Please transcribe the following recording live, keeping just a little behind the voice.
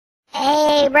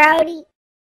Hey, Brody.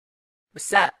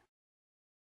 What's up?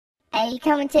 Hey, you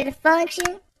coming to the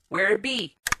function? Where it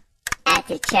be? At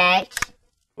the church.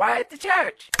 Why at the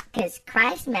church? 'Cause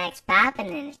Christ Max poppin'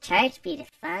 in the church be the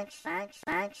function. Christ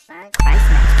Max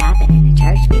poppin' in the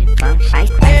church be the function.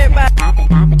 Christ Max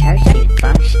poppin' church be the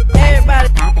function. Everybody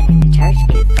poppin' in the church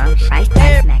be the function.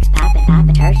 Christ Max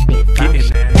poppin' church be the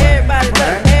function. Everybody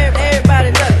love it.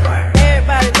 Everybody love it.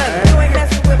 Everybody love it. You ain't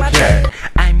messing with my church.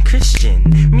 I'm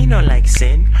Christian, me no like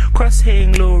sin.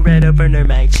 Cross-hang low red up under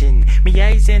my chin. Me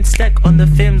eyes ain't stuck on the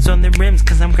films on the rims,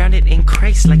 'cause I'm grounded in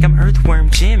Christ like I'm Earthworm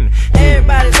Jim.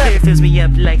 Everybody love it. It fills me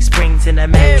up like springs in a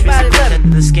mattress. Everybody love it.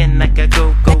 Under the skin like a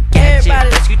go-go gadget. Everybody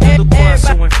Rescue through the core,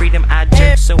 so in freedom I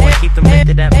jerk. So I keep them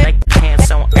lifted up like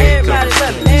pants on earth. Everybody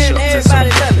love it. Everybody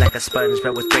love it. Like a sponge,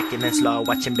 but was breaking and slow,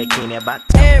 watching bikini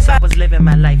bottoms. I was living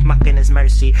my life, mocking his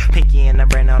mercy. Pinky and a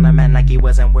brain on a man like he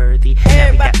wasn't worthy.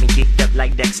 Now he got me geeked up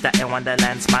like Dexter in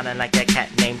Wonderland, smiling like a cat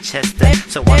named Chester.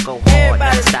 So I go hard,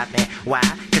 not stopping. Why?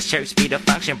 'Cause church be the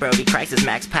function, Brody. Christ is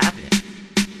Max poppin'.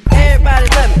 Everybody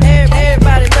love it.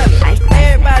 Everybody love it.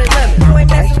 Everybody love it. You ain't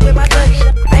messing with my church.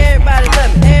 Everybody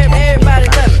love it. Everybody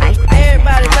love it.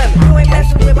 Everybody love it. You ain't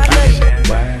messing with my church.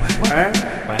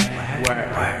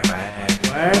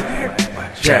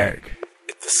 Jerk.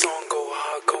 If the song go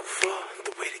hard, go far.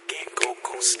 The way the game go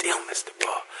still miss the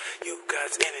bar. You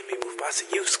God's enemy, move by so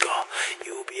you scar.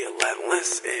 You'll be a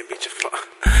relentless and reach your far.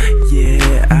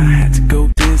 Yeah, I had to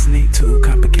go Disney. Too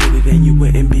complicated and you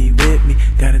wouldn't be with me.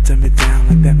 Gotta dumb it down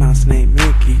like that mouse named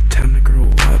Mickey. Time to grow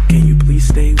up, can you please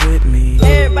stay with me?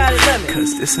 Everybody love it.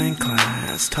 'Cause this ain't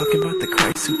class. Talking about the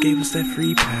Christ who gave us that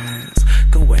free pass.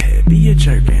 Go ahead, be a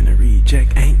jerk and a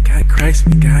reject. Ain't got Christ,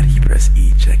 we got he press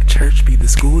eject. Church be the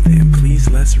school, then please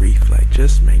let's reflect.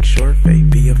 Just make sure faith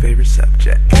be your favorite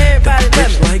subject. Everybody Don't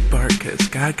love bitch it. like Bart, 'cause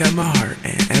God got my heart.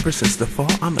 And ever since the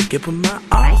fall, I'ma give him my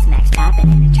all. Christ Max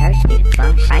poppin' in the church be the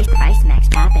function. Christ Max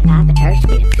poppin' church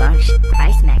be the function.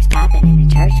 Christ Max poppin' in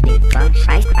the church be the function.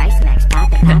 Christ Max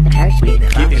poppin' church be the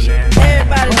function.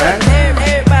 Everybody love it.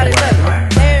 Everybody love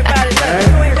it. Everybody love it.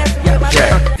 You ain't messing with my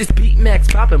church. This beat Max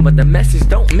poppin', but the message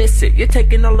don't miss it. You're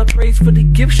taking all the praise for the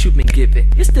gifts you've been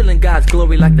given. You're stealing God's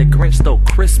glory like the Grinch stole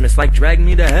Christmas. Like drag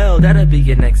me to hell, that'll be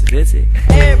your next visit.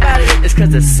 Everybody. It's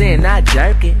 'cause of sin, not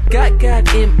jerking. God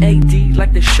M.A.D.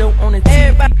 like the show on the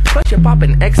TV. Plus you're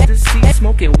popping ecstasy,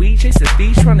 smoking weed, chasing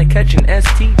thieves, trying to catch an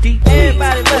STD. Please,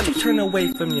 Everybody love won't you turn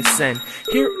away from your sin?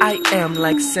 Here I am,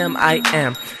 like Sam I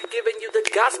am, giving you the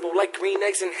gospel like green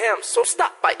eggs and ham. So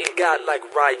stop fighting God like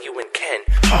Ryu and Ken.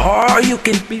 Or you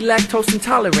can be lactose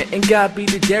intolerant and God be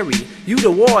the dairy. You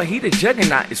the war, he the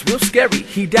juggernaut, it's real scary.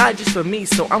 He died just for me,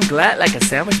 so I'm glad like a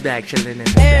sandwich bag chilling in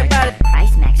the Everybody. back.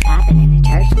 Christ Max poppin' in the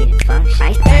church be the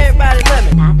function. Everybody love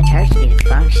it. Poppin' church be the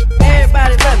function.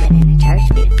 Everybody love it. In the church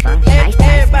be the function.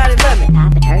 Everybody love it.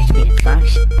 Poppin' church be the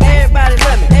function. Everybody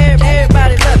love it.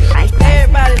 Everybody love it.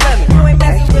 Everybody love it. You ain't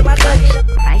messing with my church.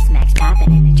 Christ Max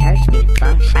poppin' in the church be the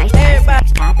function. Christ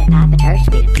Max poppin' church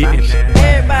be the function.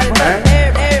 Everybody love it.